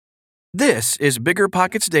This is Bigger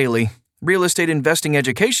Pockets Daily, real estate investing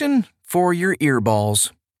education for your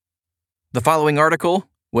earballs. The following article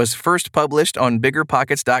was first published on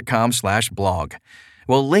biggerpockets.com/blog.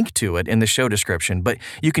 We'll link to it in the show description, but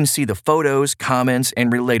you can see the photos, comments,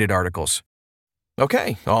 and related articles.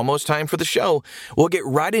 Okay, almost time for the show. We'll get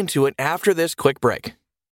right into it after this quick break.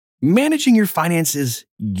 Managing your finances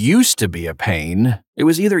used to be a pain. It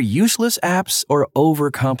was either useless apps or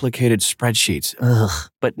overcomplicated spreadsheets.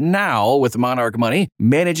 But now, with Monarch Money,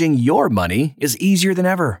 managing your money is easier than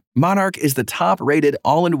ever. Monarch is the top-rated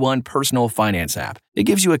all-in-one personal finance app. It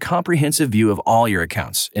gives you a comprehensive view of all your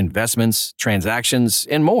accounts, investments, transactions,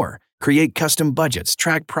 and more. Create custom budgets,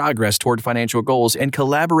 track progress toward financial goals, and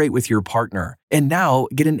collaborate with your partner. And now,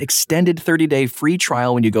 get an extended 30-day free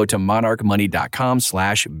trial when you go to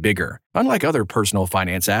monarchmoney.com/bigger. Unlike other personal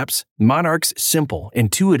finance apps, Monarch's simple,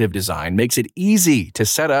 intuitive design makes it easy to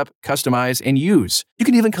set up, customize, and use. You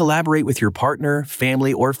can even collaborate with your partner,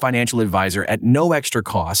 family, or financial advisor at no extra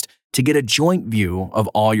cost to get a joint view of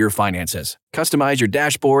all your finances. Customize your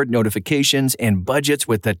dashboard, notifications, and budgets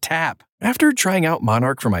with a tap. After trying out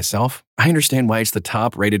Monarch for myself, I understand why it's the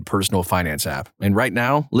top-rated personal finance app. And right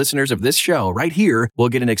now, listeners of this show right here will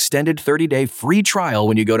get an extended 30-day free trial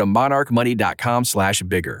when you go to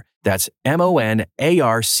monarchmoney.com/bigger. That's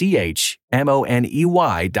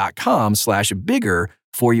monarchmoney.com/bigger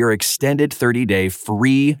for your extended 30-day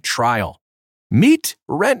free trial. Meet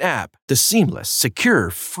Rent App, the seamless, secure,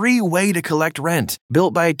 free way to collect rent.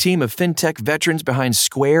 Built by a team of fintech veterans behind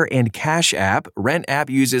Square and Cash App, Rent App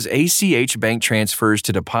uses ACH bank transfers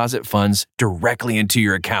to deposit funds directly into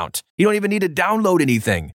your account. You don't even need to download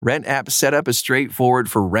anything. Rent App setup is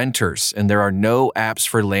straightforward for renters, and there are no apps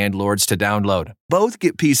for landlords to download. Both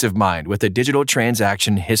get peace of mind with a digital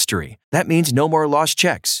transaction history. That means no more lost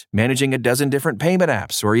checks, managing a dozen different payment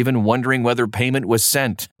apps, or even wondering whether payment was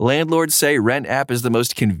sent. Landlords say Rent App is the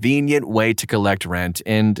most convenient way to collect rent,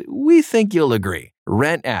 and we think you'll agree.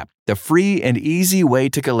 Rent App, the free and easy way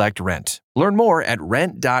to collect rent. Learn more at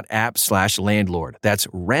rent.app/landlord. That's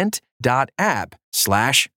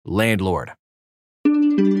rent.app/landlord.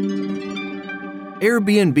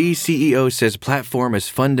 Airbnb CEO says platform is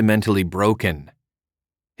fundamentally broken.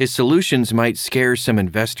 His solutions might scare some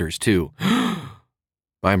investors too.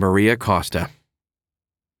 By Moriah Costa.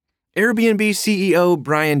 Airbnb CEO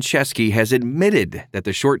Brian Chesky has admitted that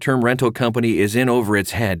the short-term rental company is in over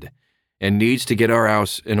its head and needs to get our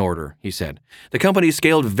house in order, he said. The company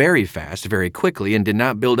scaled very fast, very quickly, and did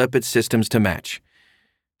not build up its systems to match.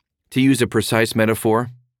 To use a precise metaphor,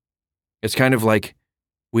 it's kind of like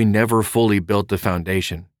we never fully built the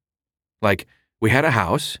foundation. Like we had a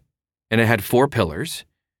house and it had 4 pillars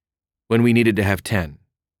when we needed to have 10.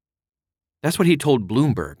 That's what he told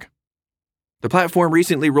Bloomberg. The platform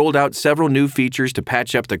recently rolled out several new features to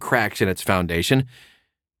patch up the cracks in its foundation,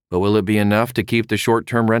 but will it be enough to keep the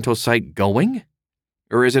short-term rental site going?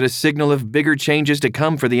 Or is it a signal of bigger changes to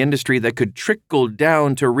come for the industry that could trickle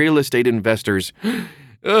down to real estate investors?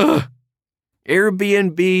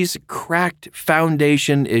 Airbnb's cracked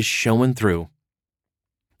foundation is showing through.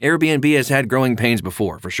 Airbnb has had growing pains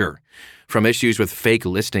before, for sure. From issues with fake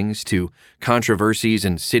listings to controversies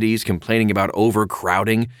in cities complaining about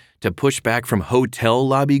overcrowding to pushback from hotel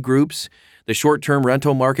lobby groups, the short-term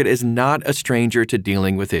rental market is not a stranger to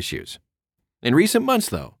dealing with issues. In recent months,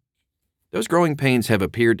 though, those growing pains have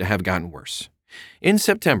appeared to have gotten worse. In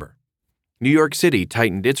September, New York City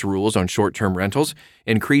tightened its rules on short-term rentals,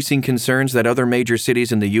 increasing concerns that other major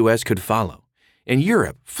cities in the U.S. could follow. In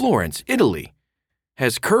Europe, Florence, Italy,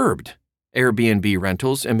 has curbed Airbnb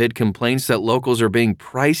rentals amid complaints that locals are being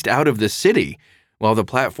priced out of the city, while the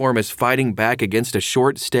platform is fighting back against a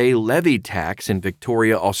short-stay levy tax in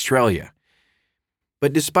Victoria, Australia.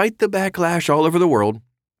 But despite the backlash all over the world,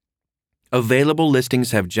 available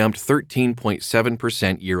listings have jumped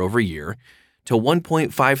 13.7% year over year to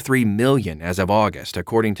 1.53 million as of August,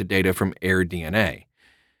 according to data from AirDNA.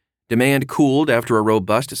 Demand cooled after a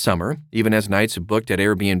robust summer, even as nights booked at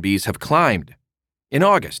Airbnbs have climbed. In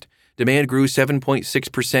August, demand grew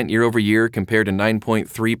 7.6% year over year compared to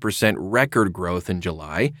 9.3% record growth in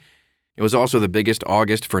July. It was also the biggest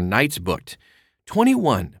August for nights booked,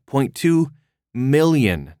 21.2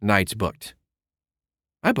 million nights booked.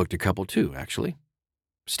 I booked a couple too, actually.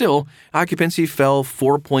 Still, occupancy fell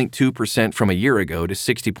 4.2% from a year ago to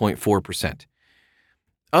 60.4%.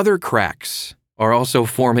 Other cracks are also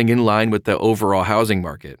forming in line with the overall housing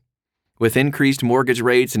market. With increased mortgage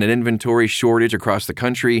rates and an inventory shortage across the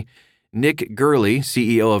country, Nick Gurley,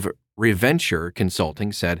 CEO of Reventure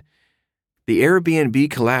Consulting, said, "The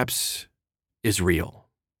Airbnb collapse is real."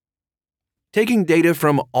 Taking data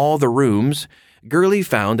from all the rooms, Gurley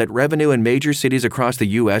found that revenue in major cities across the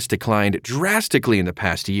U.S. declined drastically in the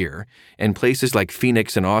past year, and places like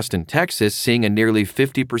Phoenix and Austin, Texas, seeing a nearly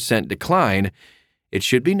 50% decline. It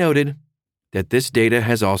should be noted that this data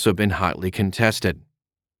has also been hotly contested.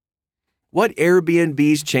 What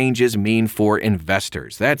Airbnb's changes mean for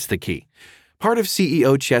investors, that's the key. Part of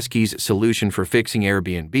CEO Chesky's solution for fixing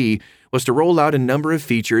Airbnb was to roll out a number of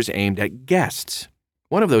features aimed at guests.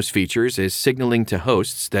 One of those features is signaling to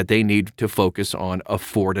hosts that they need to focus on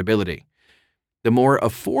affordability. The more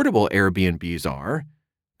affordable Airbnbs are,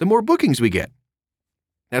 the more bookings we get.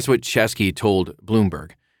 That's what Chesky told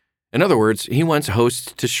Bloomberg. In other words, he wants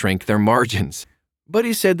hosts to shrink their margins. But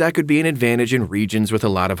he said that could be an advantage in regions with a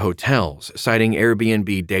lot of hotels, citing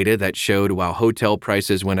Airbnb data that showed while hotel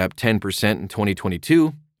prices went up 10% in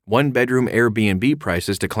 2022, one-bedroom Airbnb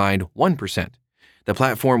prices declined 1%. The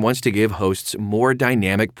platform wants to give hosts more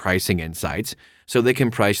dynamic pricing insights so they can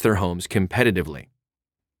price their homes competitively.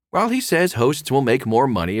 While he says hosts will make more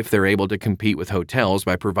money if they're able to compete with hotels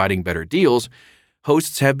by providing better deals,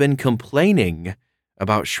 hosts have been complaining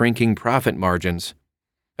about shrinking profit margins.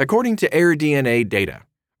 According to AirDNA data,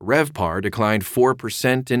 RevPAR declined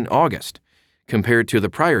 4% in August, compared to the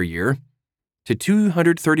prior year, to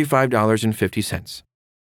 $235.50.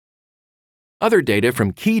 Other data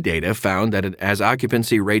from Key Data found that as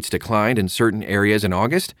occupancy rates declined in certain areas in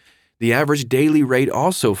August, the average daily rate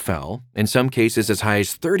also fell, in some cases as high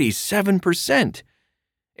as 37%.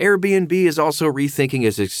 Airbnb is also rethinking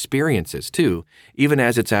its experiences, too, even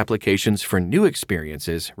as its applications for new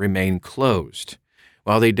experiences remain closed.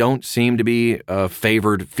 While they don't seem to be a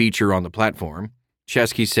favored feature on the platform,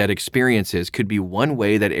 Chesky said experiences could be one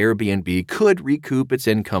way that Airbnb could recoup its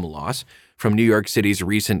income loss from New York City's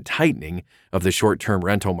recent tightening of the short-term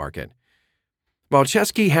rental market. While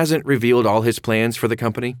Chesky hasn't revealed all his plans for the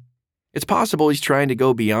company, it's possible he's trying to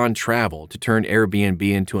go beyond travel to turn Airbnb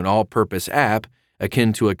into an all-purpose app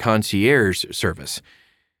akin to a concierge service.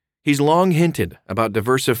 He's long hinted about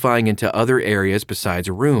diversifying into other areas besides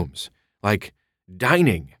rooms, like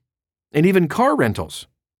dining, and even car rentals.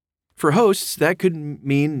 For hosts, that could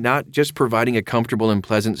mean not just providing a comfortable and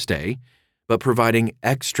pleasant stay, but providing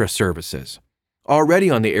extra services. Already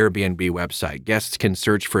on the Airbnb website, guests can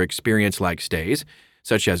search for experience-like stays,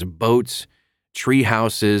 such as boats, tree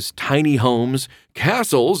houses, tiny homes,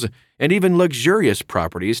 castles, and even luxurious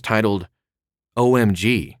properties titled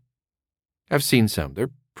OMG. I've seen some. They're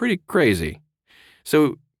pretty crazy.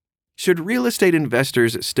 So, should real estate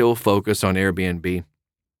investors still focus on Airbnb?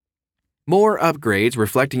 More upgrades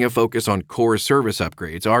reflecting a focus on core service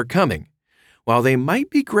upgrades are coming. While they might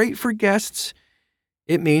be great for guests,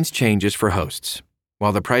 it means changes for hosts.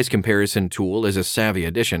 While the price comparison tool is a savvy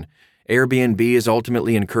addition, Airbnb is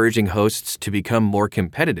ultimately encouraging hosts to become more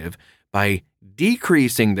competitive by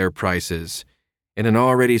decreasing their prices in an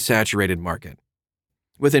already saturated market.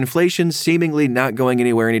 With inflation seemingly not going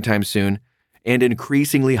anywhere anytime soon, and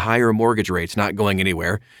increasingly higher mortgage rates not going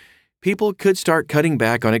anywhere, people could start cutting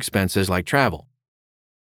back on expenses like travel.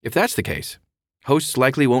 If that's the case, hosts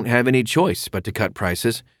likely won't have any choice but to cut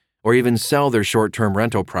prices or even sell their short-term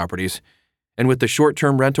rental properties. And with the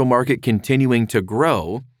short-term rental market continuing to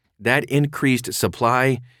grow, that increased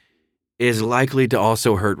supply is likely to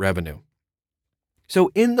also hurt revenue.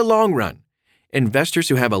 So in the long run, investors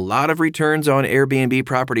who have a lot of returns on Airbnb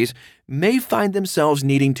properties may find themselves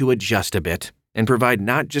needing to adjust a bit and provide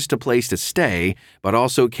not just a place to stay, but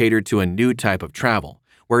also cater to a new type of travel,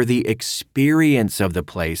 where the experience of the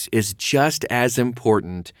place is just as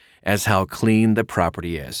important as how clean the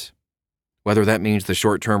property is. Whether that means the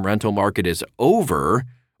short-term rental market is over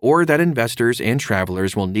or that investors and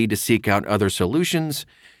travelers will need to seek out other solutions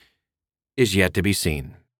is yet to be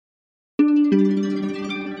seen.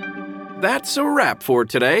 That's a wrap for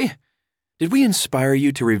today. Did we inspire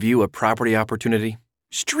you to review a property opportunity?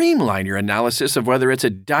 Streamline your analysis of whether it's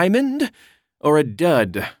a diamond or a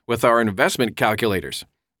dud with our investment calculators.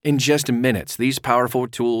 In just minutes, these powerful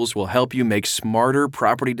tools will help you make smarter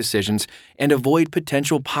property decisions and avoid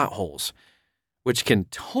potential potholes, which can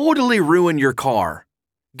totally ruin your car.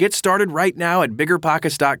 Get started right now at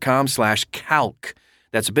biggerpockets.com/calc.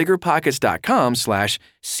 That's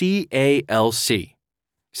biggerpockets.com/CALC.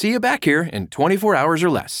 See you back here in 24 hours or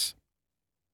less.